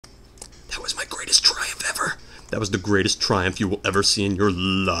That was the greatest triumph you will ever see in your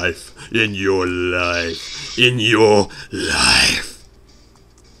life. In your life. In your life.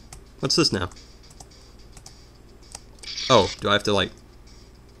 What's this now? Oh, do I have to, like...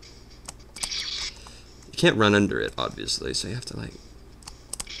 You can't run under it, obviously, so you have to, like...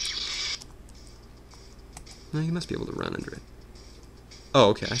 No, you must be able to run under it.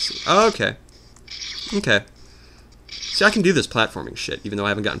 Oh, okay, I see. Oh, okay. Okay. See, I can do this platforming shit, even though I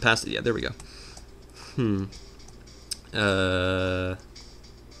haven't gotten past it yet. There we go.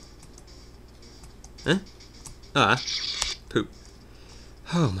 Eh? Ah. Poop.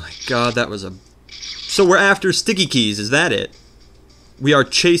 Oh my god, that was a... So we're after sticky keys, is that it? We are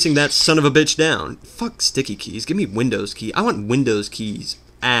chasing that son of a bitch down. Fuck sticky keys. Give me Windows key. I want Windows keys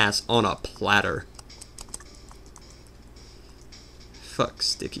ass on a platter. Fuck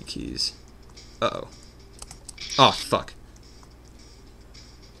sticky keys. Uh-oh. Oh, fuck.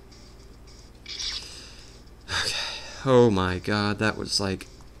 Okay. Oh my god, that was like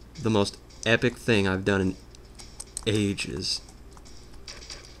the most epic thing I've done in ages.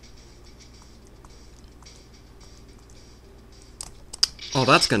 Oh,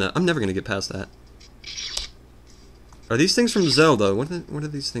 that's gonna... I'm never gonna get past that. Are these things from Zelda? What are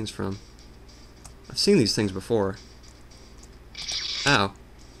these things from? I've seen these things before. Ow.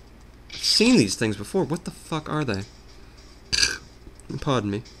 I've seen these things before. What the fuck are they?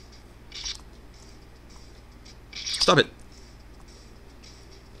 Pardon me. Stop it!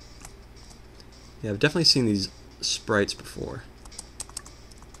 Yeah, I've definitely seen these sprites before.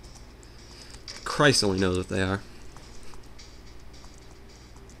 Christ only knows what they are.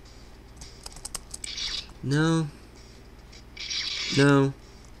 No. No.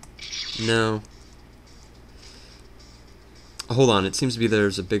 No. Oh, hold on, it seems to be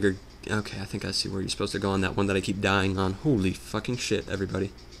there's a bigger... Okay, I think I see where you're supposed to go on that one that I keep dying on. Holy fucking shit,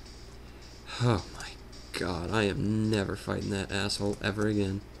 everybody. Oh my god, I am never fighting that asshole ever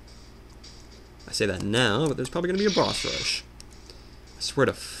again. I say that now, but there's probably going to be a boss rush. I swear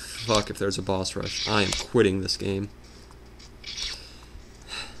to fuck if there's a boss rush. I am quitting this game.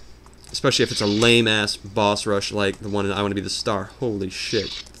 Especially if it's a lame-ass boss rush like the one in I Want to Be the Star. Holy shit.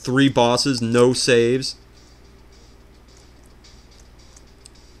 3 bosses, no saves.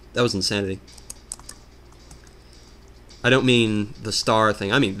 That was insanity. I don't mean the star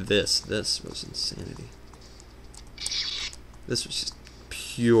thing. I mean this. This was insanity. This was just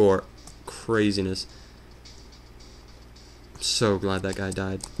pure craziness. I'm so glad that guy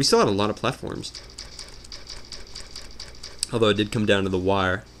died. We still had a lot of platforms. Although it did come down to the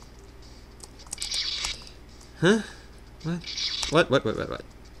wire. Huh? What? What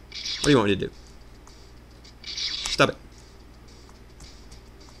do you want me to do? Stop it.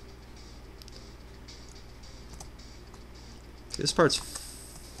 This part's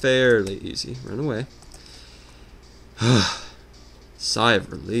fairly easy. Run away. Sigh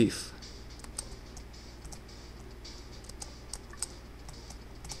of relief.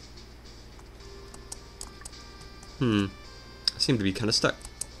 I seem to be kind of stuck.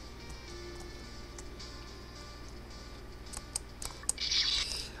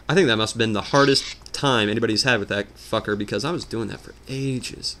 I think that must have been the hardest time anybody's had with that fucker because I was doing that for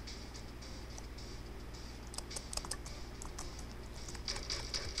ages.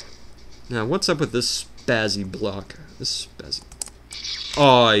 Now, what's up with this spazzy block? This spazzy...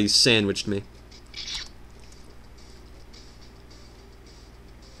 Oh, he sandwiched me.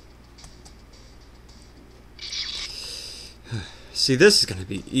 See, this is going to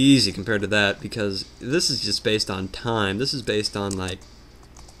be easy compared to that because this is just based on time. This is based on, like...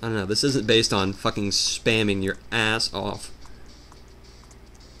 I don't know, this isn't based on fucking spamming your ass off.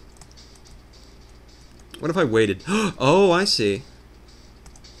 What if I waited? Oh, I see.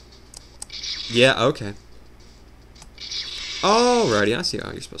 Yeah, okay. Alrighty, I see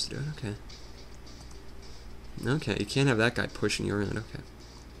how you're supposed to do it, okay. Okay, you can't have that guy pushing you around, okay.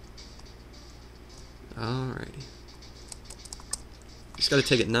 Alrighty. Just gotta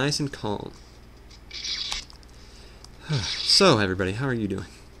take it nice and calm. So, everybody, how are you doing?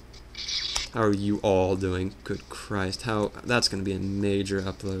 How are you all doing? Good Christ, that's gonna be a major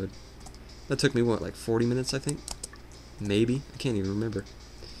upload. That took me, what, like 40 minutes, I think? Maybe? I can't even remember.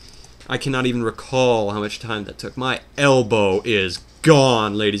 I cannot even recall how much time that took. My elbow is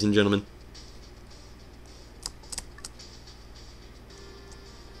gone, ladies and gentlemen.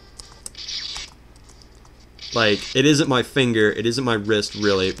 Like, it isn't my finger, it isn't my wrist,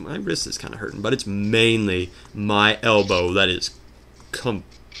 really. My wrist is kind of hurting, but it's mainly my elbow that is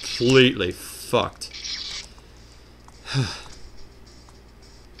completely fucked.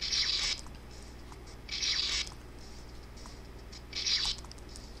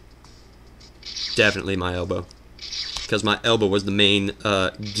 Definitely my elbow. because my elbow was the main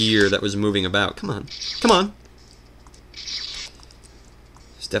gear that was moving about. Come on. Come on. It's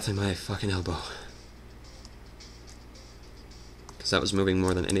definitely my fucking elbow. Because that was moving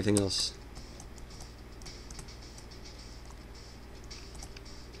more than anything else.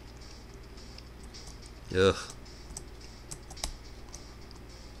 Ugh.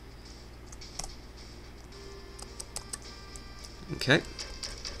 Okay.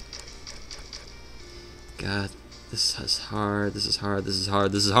 God, this is hard, this is hard, this is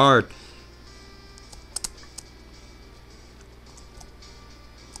hard, this is hard.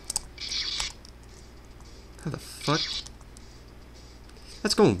 How the fuck?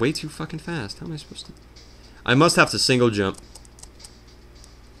 That's going way too fucking fast. How am I supposed to? I must have to single jump.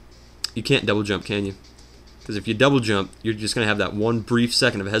 You can't double jump, can you? Because if you double jump, you're just going to have that one brief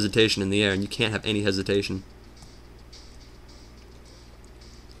second of hesitation in the air, and you can't have any hesitation.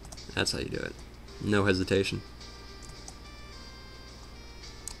 That's how you do it. No hesitation.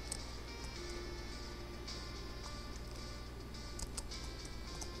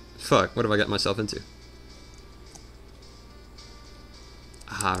 Fuck, what have I got myself into?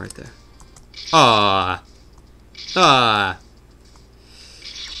 Ah, right there. Ah! Ah!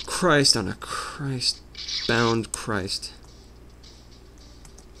 Christ on a Christ-bound Christ.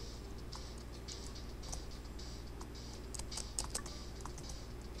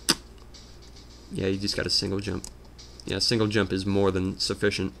 Yeah, you just got a single jump. Yeah, single jump is more than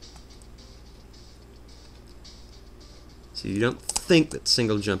sufficient. So you don't think that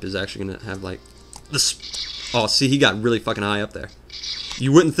single jump is actually going to have, like, the... Oh, see, he got really fucking high up there.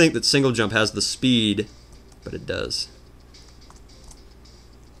 You wouldn't think that single jump has the speed, but it does.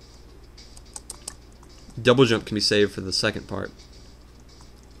 Double jump can be saved for the second part.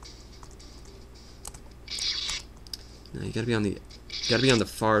 No, you gotta be on the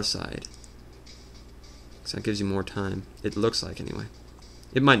far side. So that gives you more time. It looks like, anyway.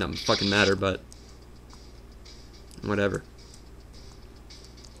 It might not fucking matter, but whatever.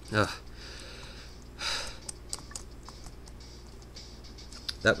 Ugh.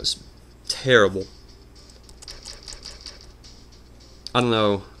 That was terrible. I don't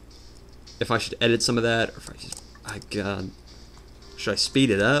know if I should edit some of that, or if I just... My God. Should I speed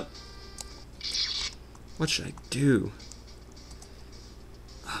it up? What should I do?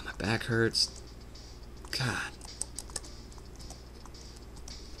 Oh, my back hurts. God.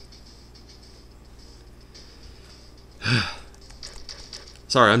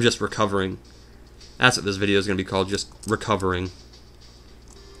 Sorry, I'm just recovering. That's what this video is going to be called, just recovering.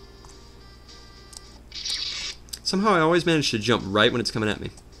 Somehow I always manage to jump right when it's coming at me.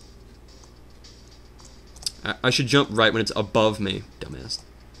 I should jump right when it's above me, dumbass.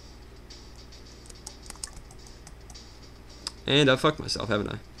 And I fucked myself, haven't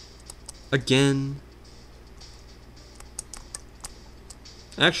I? Again.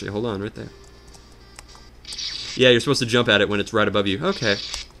 Actually, hold on, right there. Yeah, you're supposed to jump at it when it's right above you. Okay.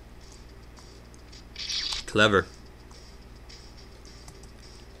 Clever.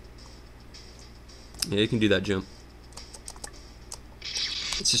 Yeah, you can do that jump.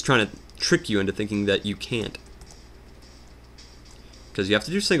 It's just trying to trick you into thinking that you can't. Because you have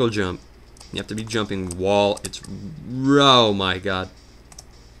to do single jump. You have to be jumping while it's... Oh my God.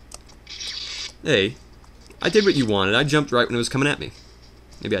 Hey, I did what you wanted. I jumped right when it was coming at me.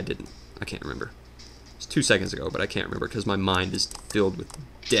 Maybe I didn't. I can't remember. It's 2 seconds ago, but I can't remember because my mind is filled with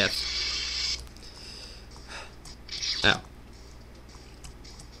death. Ow.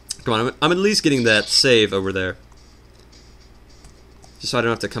 Come on, I'm at least getting that save over there. Just so I don't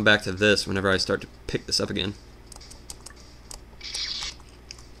have to come back to this whenever I start to pick this up again.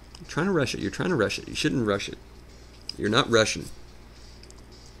 You're trying to rush it. You're trying to rush it. You shouldn't rush it. You're not Russian.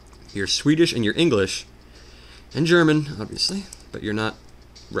 You're Swedish and you're English. And German, obviously. But you're not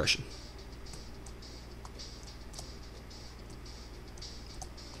Russian.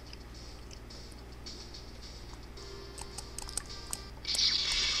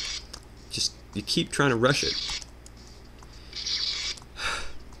 Just, you keep trying to rush it.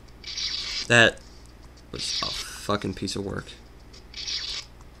 That was a fucking piece of work.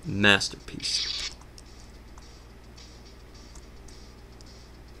 Masterpiece.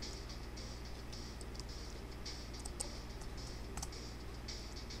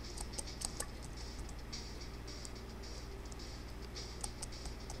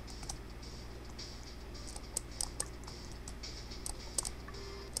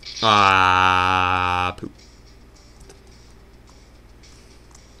 Ah, poop.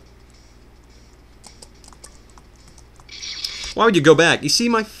 Why would you go back? You see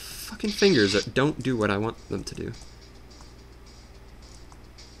my fucking fingers that don't do what I want them to do.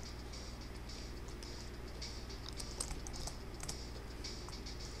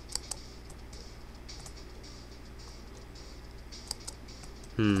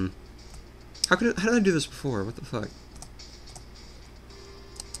 How did I do this before? What the fuck?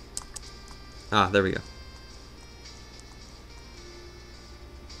 Ah, there we go.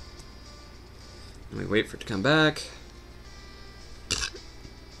 Let me wait for it to come back.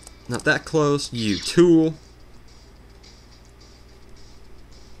 Not that close, you tool.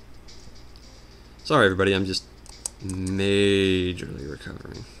 Sorry, everybody, I'm just majorly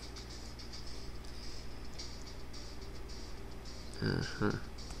recovering.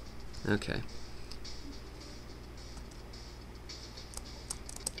 Okay.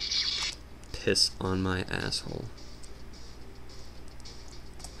 Piss on my asshole.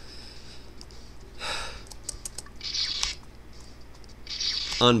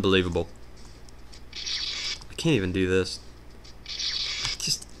 Unbelievable. I can't even do this.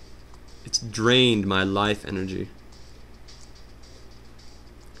 It's drained my life energy.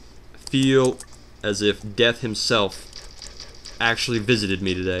 I feel as if death himself actually visited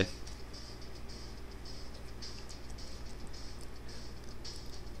me today.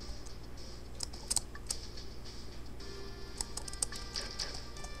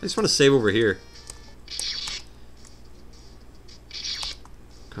 I just want to save over here.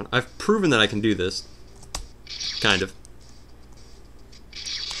 I've proven that I can do this. Kind of.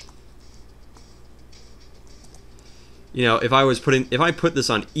 You know, if I put this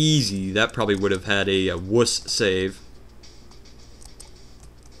on easy, that probably would have had a wuss save.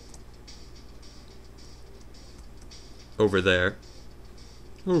 Over there.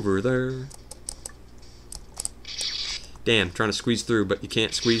 Over there. Damn, trying to squeeze through, but you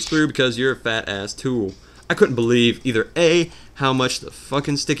can't squeeze through because you're a fat ass tool. I couldn't believe either A, how much the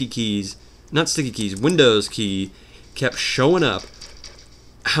fucking Windows key kept showing up,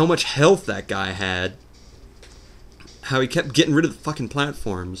 how much health that guy had, how he kept getting rid of the fucking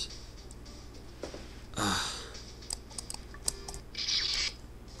platforms.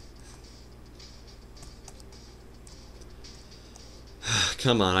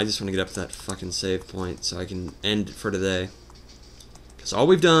 Come on, I just want to get up to that fucking save point so I can end it for today. Because all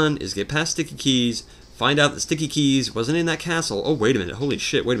we've done is get past sticky keys, find out that sticky keys wasn't in that castle. Oh, wait a minute. Holy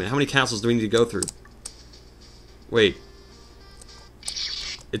shit, wait a minute. How many castles do we need to go through? Wait.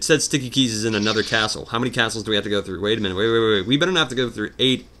 It said sticky keys is in another castle. How many castles do we have to go through? Wait a minute. Wait. We better not have to go through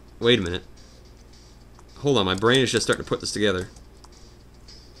 8. Wait a minute. Hold on, my brain is just starting to put this together.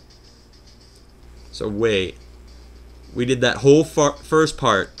 So, wait. We did that whole first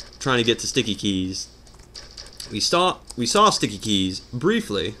part trying to get to sticky keys. We saw sticky keys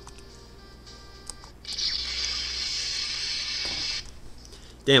briefly.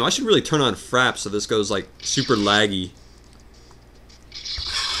 Damn, I should really turn on fraps so this goes like super laggy.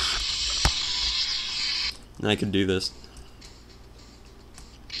 And I can do this.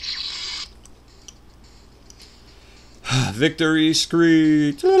 Victory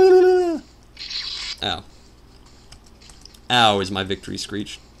screech. Ow. Ow is my victory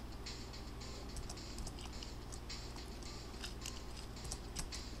screech.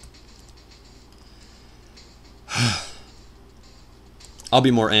 I'll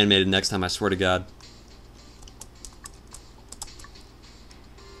be more animated next time, I swear to God.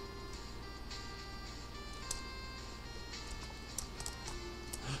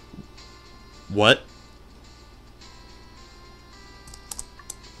 What?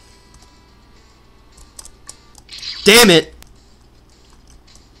 Damn it!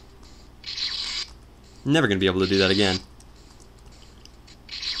 Never gonna be able to do that again.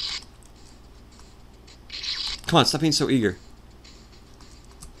 Come on, stop being so eager.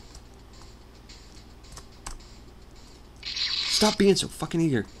 Stop being so fucking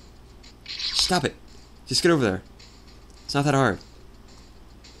eager. Stop it. Just get over there. It's not that hard.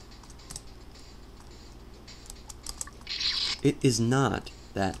 It is not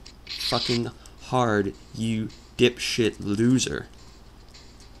that fucking hard, you dipshit loser.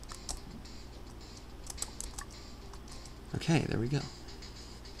 Okay, there we go.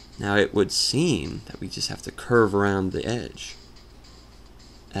 Now it would seem that we just have to curve around the edge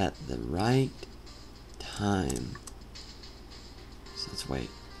at the right time. So let's wait.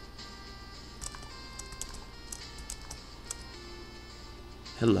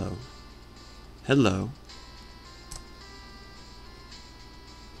 Hello. Hello.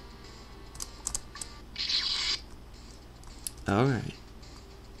 Alright.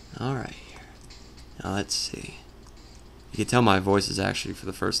 Alright here. Now let's see. You can tell my voice is actually, for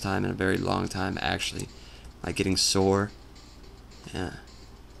the first time in a very long time, actually, like getting sore. Yeah.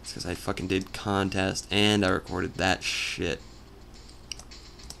 It's because I fucking did contest and I recorded that shit.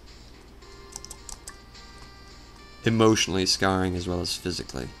 Emotionally scarring as well as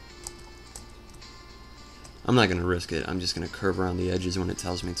physically. I'm not going to risk it. I'm just going to curve around the edges when it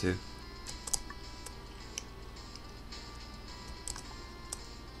tells me to.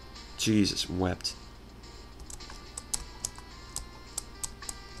 Jesus wept.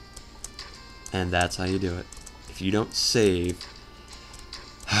 And that's how you do it. If you don't save